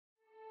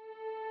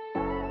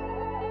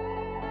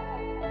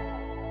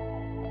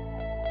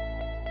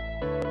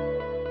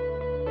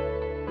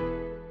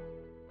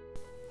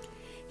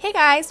Hey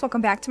guys,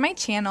 welcome back to my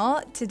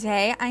channel.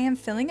 Today I am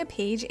filling a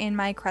page in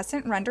my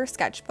Crescent Render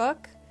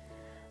sketchbook.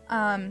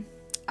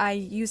 I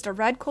used a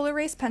red cool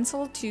erase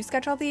pencil to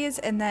sketch all these,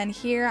 and then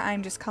here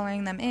I'm just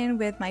coloring them in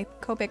with my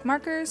Copic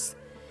markers.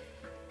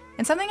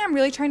 And something I'm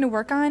really trying to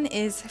work on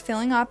is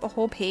filling up a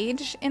whole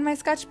page in my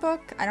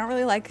sketchbook. I don't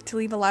really like to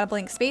leave a lot of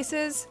blank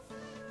spaces.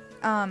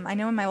 I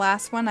know in my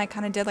last one I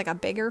kind of did like a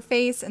bigger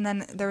face, and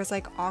then there was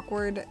like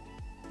awkward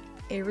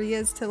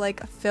areas to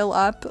like fill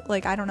up.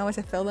 Like I don't know what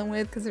to fill them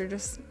with because they're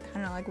just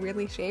kind of like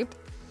weirdly shaped.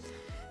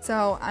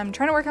 So I'm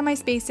trying to work on my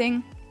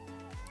spacing.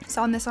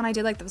 So on this one I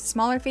did like the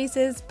smaller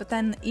faces, but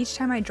then each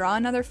time I draw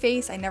another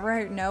face I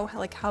never know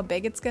how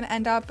big it's gonna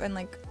end up and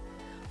like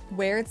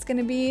where it's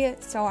gonna be.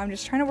 So I'm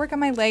just trying to work on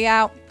my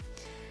layout.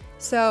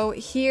 So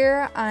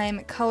here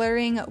I'm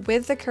coloring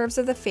with the curves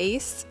of the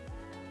face,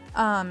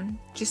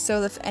 just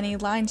so that if any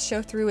lines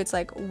show through, it's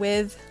like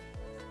with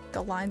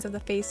the lines of the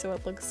face so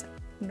it looks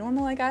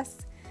normal, I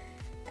guess.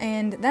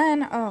 And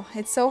then, oh,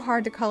 it's so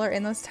hard to color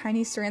in those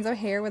tiny strands of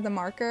hair with a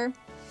marker.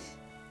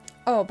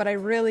 Oh, but I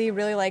really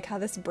like how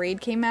this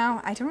braid came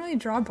out. I don't really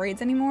draw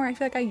braids anymore. I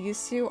feel like I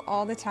used to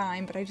all the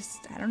time, but I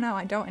don't know,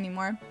 I don't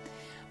anymore.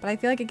 But I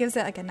feel like it gives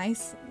it like a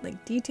nice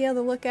like detail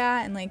to look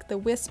at, and like the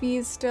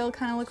wispies still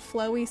kind of look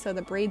flowy so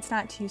the braid's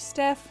not too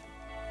stiff.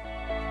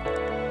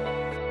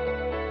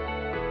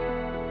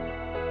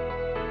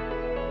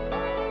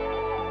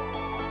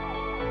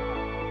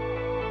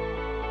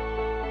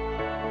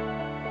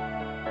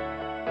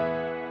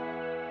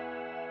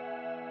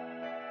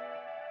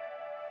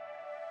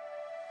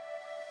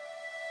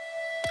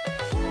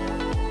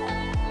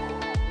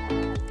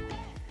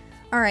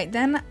 Alright,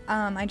 then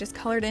I just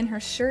colored in her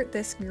shirt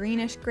this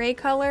greenish gray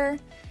color,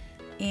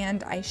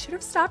 and I should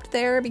have stopped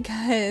there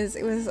because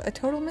it was a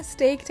total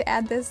mistake to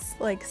add this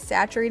like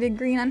saturated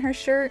green on her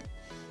shirt.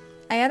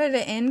 I added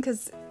it in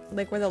because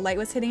like where the light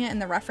was hitting it in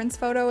the reference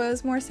photo it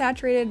was more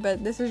saturated,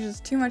 but this is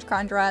just too much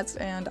contrast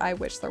and I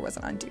wish there was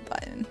an undo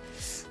button.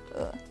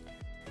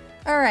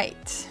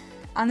 Alright,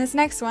 on this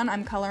next one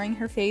I'm coloring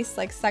her face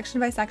like section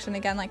by section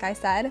again, like I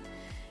said.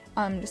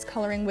 Just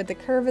coloring with the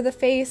curve of the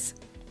face.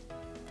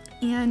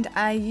 And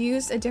I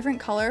used a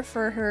different color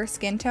for her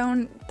skin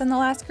tone than the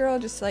last girl,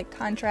 just to like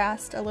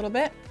contrast a little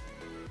bit.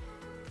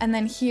 And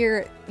then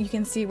here you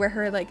can see where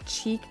her like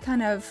cheek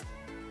kind of,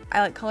 I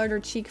like colored her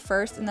cheek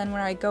first, and then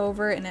when I go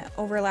over and it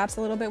overlaps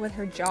a little bit with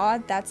her jaw,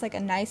 that's like a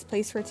nice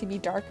place for it to be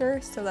darker.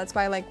 So that's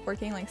why I like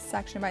working like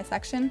section by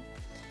section.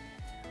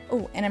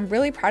 Oh, and I'm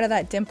really proud of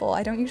that dimple.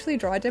 I don't usually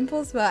draw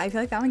dimples, but I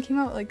feel like that one came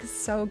out like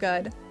so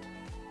good.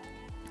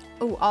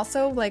 Oh,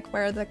 also like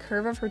where the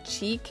curve of her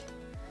cheek,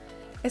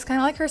 it's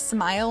kind of like her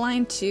smile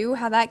line too,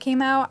 how that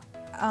came out.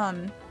 I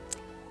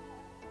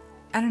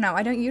don't know,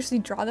 I don't usually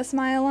draw the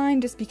smile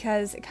line just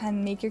because it kind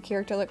of make your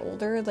character look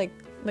older, like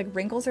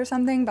wrinkles or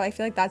something, but I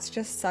feel like that's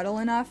just subtle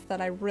enough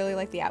that I really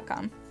like the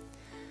outcome.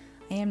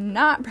 I am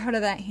not proud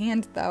of that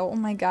hand though. Oh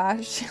my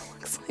gosh, it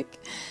looks like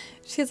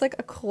she has like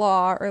a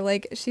claw or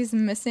like she's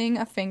missing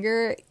a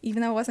finger.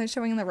 Even though it wasn't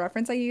showing in the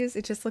reference I used,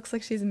 it just looks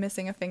like she's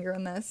missing a finger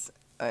in this.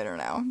 I don't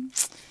know.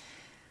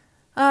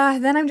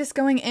 Then I'm just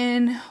going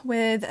in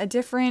with a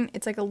different,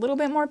 it's like a little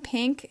bit more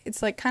pink.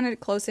 It's like kind of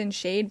close in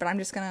shade, but I'm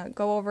just going to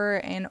go over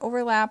and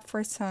overlap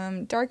for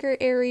some darker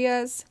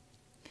areas.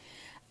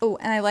 Oh,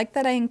 and I like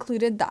that I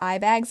included the eye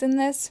bags in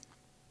this.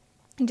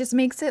 It just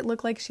makes it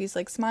look like she's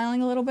like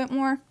smiling a little bit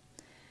more.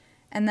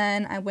 And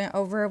then I went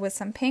over with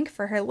some pink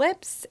for her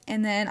lips,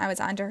 and then I was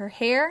onto her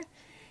hair.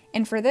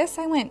 And for this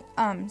I went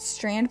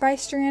strand by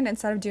strand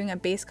instead of doing a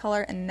base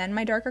color and then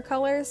my darker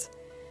colors.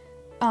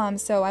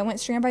 So I went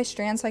strand by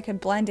strand so I could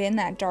blend in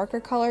that darker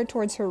color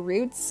towards her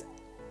roots.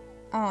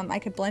 I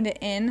could blend it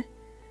in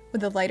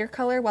with the lighter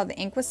color while the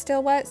ink was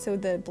still wet, so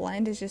the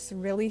blend is just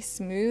really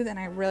smooth and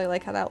I really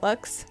like how that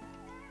looks.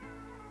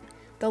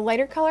 The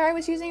lighter color I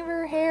was using for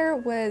her hair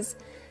was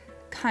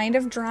kind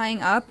of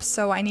drying up,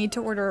 so I need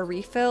to order a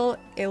refill.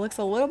 It looks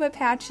a little bit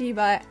patchy,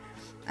 but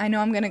I know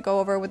I'm going to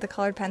go over with the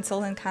colored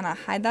pencil and kind of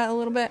hide that a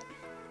little bit.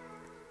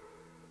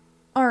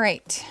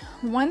 Alright,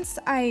 once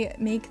I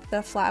make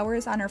the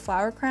flowers on her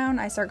flower crown,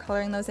 I start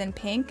coloring those in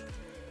pink.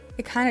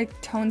 It kind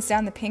of tones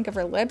down the pink of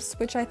her lips,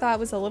 which I thought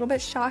was a little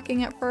bit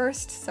shocking at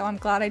first, so I'm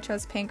glad I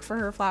chose pink for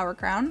her flower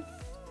crown.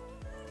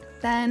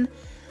 Then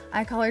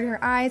I colored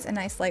her eyes a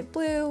nice light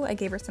blue, I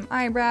gave her some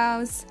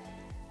eyebrows,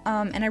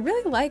 and I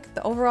really like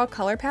the overall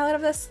color palette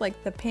of this,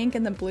 like the pink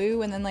and the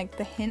blue, and then like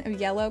the hint of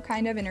yellow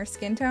kind of in her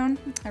skin tone.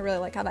 I really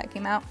like how that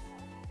came out.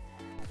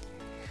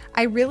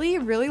 I really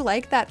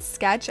like that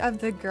sketch of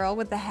the girl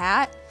with the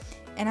hat,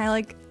 and I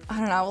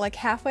don't know, like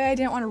halfway I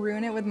didn't want to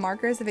ruin it with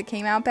markers if it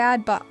came out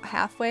bad, but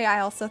halfway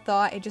I also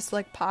thought it just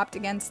like popped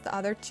against the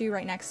other two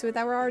right next to it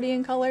that were already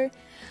in color.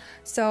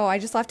 So I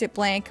just left it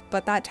blank,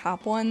 but that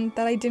top one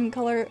that I didn't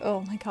color,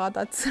 oh my god,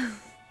 that's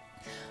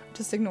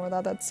just ignore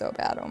that, that's so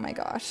bad, oh my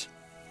gosh.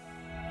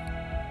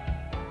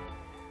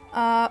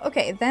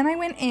 Okay, then I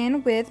went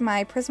in with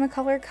my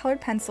Prismacolor colored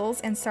pencils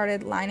and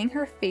started lining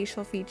her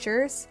facial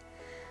features.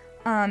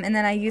 And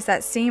then I used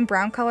that same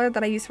brown color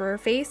that I used for her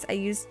face, I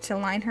used to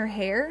line her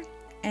hair.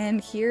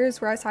 And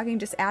here's where I was talking,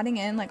 just adding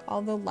in like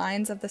all the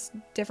lines of the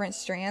different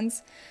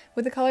strands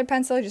with the colored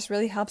pencil. It just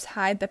really helps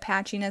hide the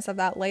patchiness of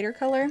that lighter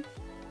color.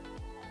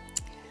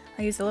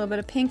 I used a little bit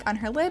of pink on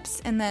her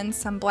lips and then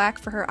some black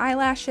for her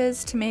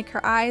eyelashes to make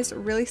her eyes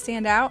really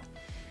stand out.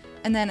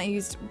 And then I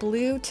used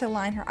blue to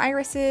line her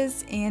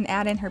irises and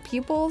add in her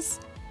pupils.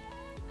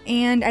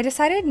 And I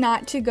decided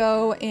not to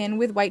go in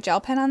with white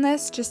gel pen on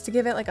this, just to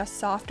give it like a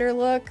softer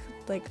look,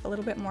 like a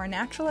little bit more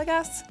natural, I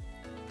guess.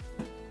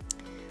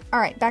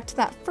 Alright, back to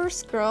that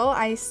first girl.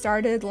 I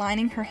started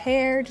lining her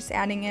hair, just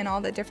adding in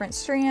all the different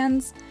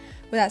strands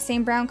with that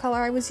same brown color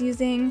I was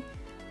using.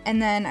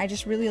 And then I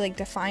just really like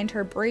defined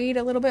her braid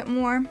a little bit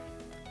more.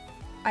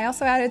 I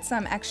also added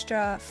some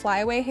extra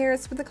flyaway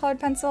hairs with the colored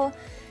pencil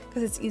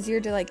because it's easier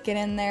to like get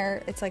in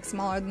there. It's like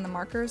smaller than the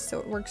markers, so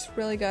it works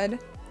really good.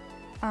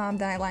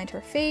 Then I lined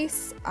her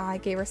face. I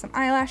gave her some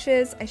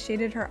eyelashes. I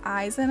shaded her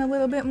eyes in a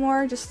little bit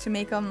more just to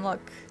make them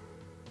look,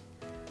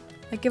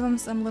 like give them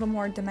some little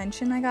more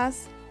dimension, I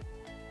guess.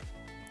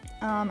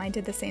 I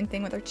did the same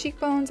thing with her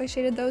cheekbones. I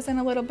shaded those in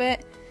a little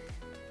bit.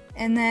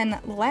 And then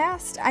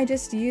last, I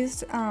just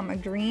used a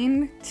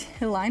green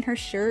to line her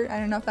shirt. I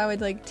don't know if that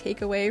would like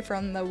take away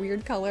from the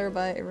weird color,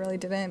 but it really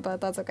didn't,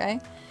 but that's okay.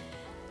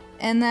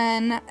 And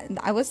then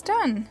I was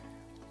done.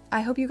 I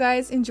hope you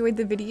guys enjoyed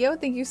the video.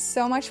 Thank you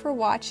so much for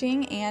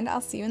watching, and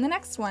I'll see you in the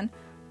next one.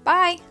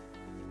 Bye!